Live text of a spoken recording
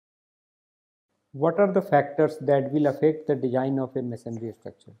What are the factors that will affect the design of a masonry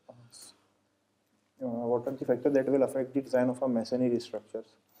structure? What are the factors that will affect the design of a masonry structures?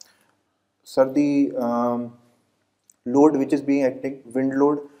 Sir, the load which is being acting, wind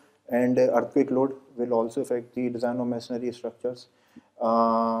load and earthquake load will also affect the design of masonry structures.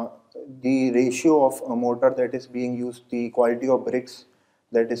 The ratio of a mortar that is being used, the quality of bricks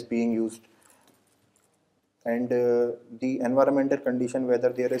that is being used, and the environmental condition, whether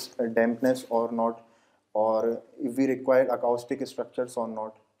there is a dampness or not, or if we require acoustic structures or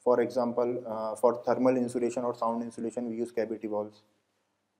not. For example, for thermal insulation or sound insulation, we use cavity walls.